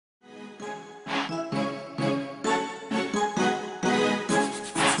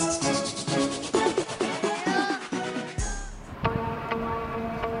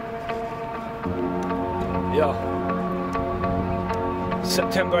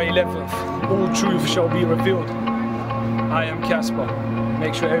September 11th, all truth shall be revealed. I am Caspa.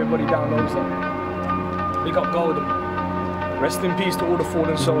 Make sure everybody downloads that. Big up Golden. Rest in peace to all the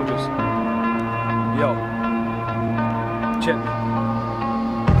fallen soldiers. Yo, check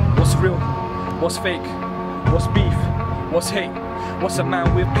me. What's real? What's fake? What's beef? What's hate? What's a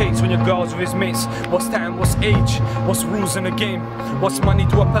man with pace when your girl's with his mates? What's time? What's age? What's rules in the game? What's money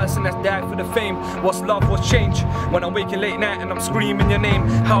to a person that's died for the fame? What's love? What's change? When I'm waking late night and I'm screaming your name,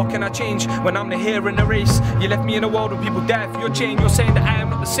 how can I change when I'm the hero in the race? You left me in a world where people died for your chain. You're saying that I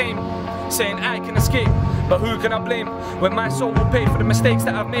am not the same, saying I can escape, but who can I blame when my soul will pay for the mistakes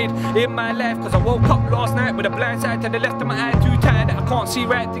that I've made in my life? Cause I woke up last night with a blind side to the left of my eye, too tired that I can't see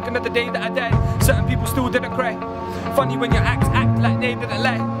right, thinking of the day that I died. Certain people still didn't cry. Funny when your acts act like they didn't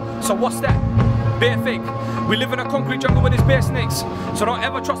lie. So what's that? Bare fake. We live in a concrete jungle with its bare snakes. So don't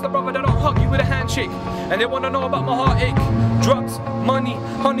ever trust a brother that don't hug you with a handshake. And they wanna know about my heartache. Drugs, money,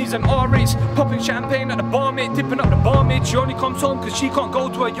 honeys and R-rates. Popping champagne at the barmaid, tipping up the barmaid. She only comes home cause she can't go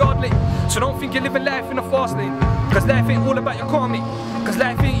to her yard late. So don't think you're living life in a fast lane, cause life ain't all about your car, mate. Cause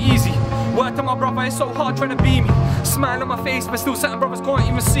life ain't easy. Word to my brother, it's so hard trying to be me. Smile on my face, but still certain brothers can't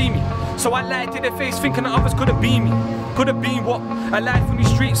even see me. So I lied to their face, thinking that others could have been me. Could have been what? A life on these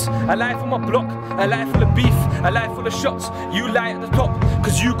streets, a life on my block, a life full of beef, a life full of shots. You lie at the top,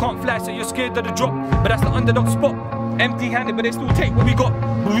 cause you can't fly, so you're scared of the drop. But that's the underdog spot. Empty-handed, but they still take what we got.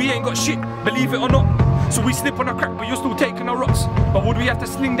 But we ain't got shit, believe it or not. So we slip on a crack, but you're still taking our rocks. But would we have to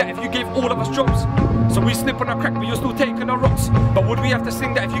sling that if you gave all of us jobs? So we slip on a crack, but you're still taking our rocks. But would we have to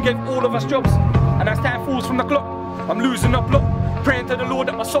sling that if you gave all of us jobs? And as time falls from the clock, I'm losing a block, praying to the Lord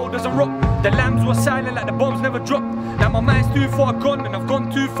that my soul doesn't rot. The lambs were silent like the bombs never dropped. Now my mind's too far gone and I've gone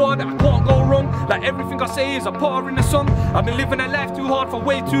too far that I can't go wrong. Like everything I say is a part in the song. I've been living a life too hard for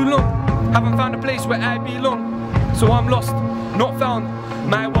way too long. Haven't found a place where I belong. So I'm lost, not found.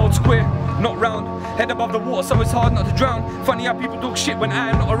 My world's square, not round. Head above the water, so it's hard not to drown. Funny how people talk shit when I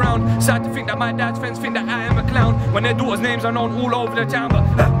am not around. Sad to think that my dad's friends think that I am a clown when their daughters' names are known all over the town. But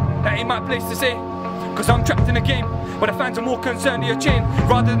that ain't my place to say, cause I'm trapped in a game where the fans are more concerned with your chain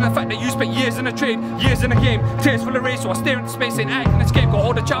rather than the fact that you spent years in a trade, years in a game. Tears full of race, so I stare into space saying I can escape. Got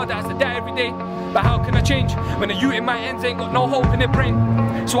hold a child that has to die every day. But how can I change when the youth in my ends ain't got no hope in their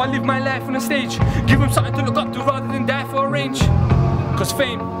brain? So I live my life on a stage, give them something to look up to rather than die for a range. Cause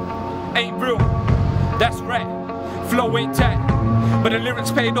fame ain't real, that's right. Flow ain't tight, but the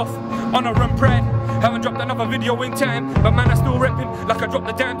lyrics paid off. Honor and pride. Haven't dropped another video in time, but man I still repping like I dropped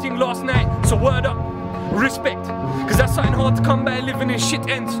the damn thing last night. So word up, respect, cause that's something hard to come by living in shit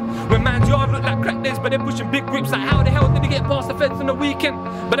ends. When man's yard look like crack days, but they're pushing big grips. Like how the hell did they get past the feds on the weekend?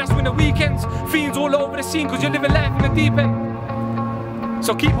 But that's when the weekends, fiends all over the scene, cause you're living life in the deep end.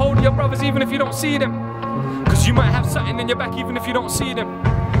 So keep hold of your brothers even if you don't see them, cause you might have something in your back even if you don't see them.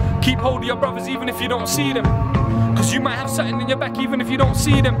 Keep hold of your brothers even if you don't see them, cause you might have something in your back even if you don't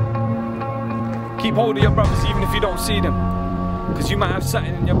see them. Keep hold of your brothers even if you don't see them, cause you might have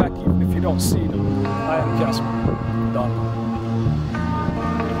something in your back even if you don't see them. I am Caspa. Done.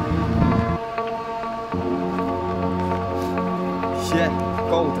 Yeah,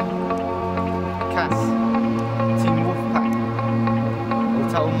 Golden, Cass, Team Wolfpack. I'll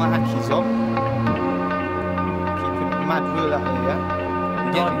tell all my hackies up. Keeping it mad real out here, yeah?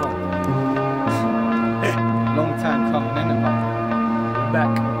 Done. Long time coming, innit, man?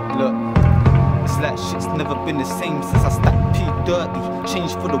 Back. Look, it's like shit's never been the same since I stacked P30.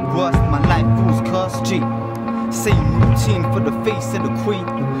 Changed for the worse, my life feels cursed, G. Same routine for the face of the queen.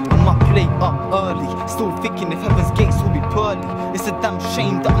 I'm up late, up early, still thinking if heaven's gates will be pearly. It's a damn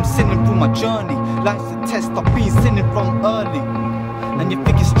shame that I'm sinning through my journey. Life's a test, I've been sinning from early. And you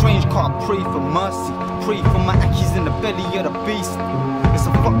think it's strange, can't pray for mercy. Pray for my ackies in the belly of the beast. It's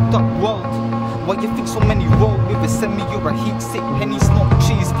a fucked up world. Why you think so many roll with a semi or a heat sick? Penny smoke,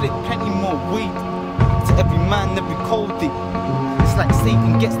 cheese, flip, plenty more weed. To every man, every coldie. It's like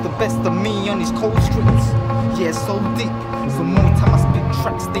Satan gets the best of me on his cold streets. Yeah, so deep. So more time I spit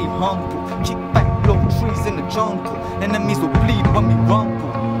tracks, stay humble. Kick back, blow trees in the jungle. Enemies will bleed when we rumble.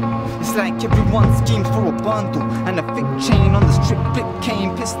 It's like everyone schemes for a bundle. And a thick chain on the strip, flip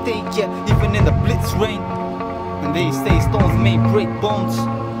cane, piss stay, yeah, even in the blitz rain. And they say stones may break bones,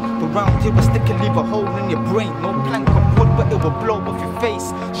 but round here a stick can leave a hole in your brain. No plank of wood, but it will blow off your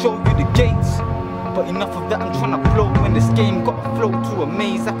face, show you the gates. But enough of that, I'm trying to blow in this game. Got a flow to a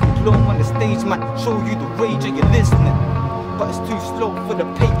maze, I can blow on the stage. Might show you the rage, are you listening? But it's too slow for the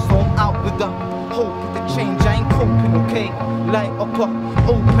pace, so I'm out with the hope of the change. I ain't coping, okay? Light up,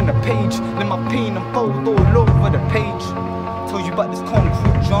 open the page. Let my pain unfold all over the page. Tell you about this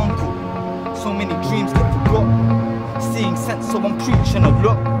concrete jungle. So many dreams get forgot. seeing sense, so I'm preaching a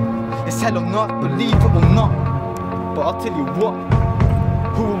lot. It's hell on earth, believe it or not. But I'll tell you what,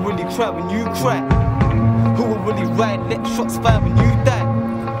 who will really cry when you cry? Who will really ride, let shots fire when you die?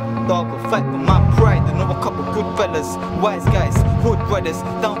 Dog will fight for my pride. I know a couple good fellas, wise guys, hood brothers,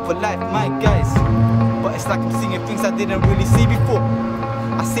 down for life, my guys. But it's like I'm seeing things I didn't really see before.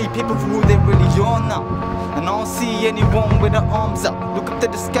 I see people for who they really are now, and I don't see anyone with their arms out. Look up to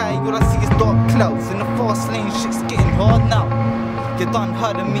the sky, all I see is dark clouds. In the fast lane, shit's getting hard now. You done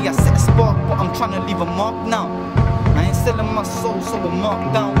heard of me, I set a spark, but I'm trying to leave a mark now. I ain't selling my soul, so I'm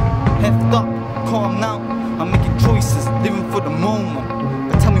marked down. Heft up, calm now. I'm making choices, living for the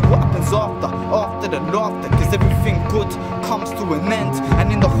moment. But tell me what happens after the laughter. Cause everything good comes to an end,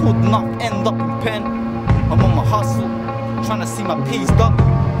 and in the hood, not end up in pen. I'm on my hustle, trying to see my P's up,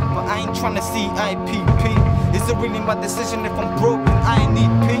 but I ain't trying to see IPP. Is it really my decision if I'm broken? I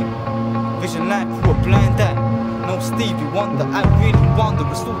need P. Vision life through a blind eye. No Stevie Wonder, I really wonder.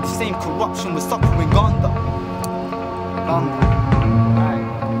 It's all the same corruption we're suffering under.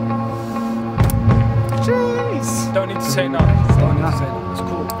 Jeez. Don't need to say nothing. Don't need to say nothing. It's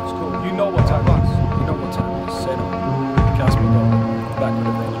cool. It's cool. You know what time it is. You know what time it is. Say no. Caspa, back with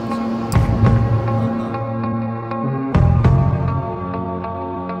the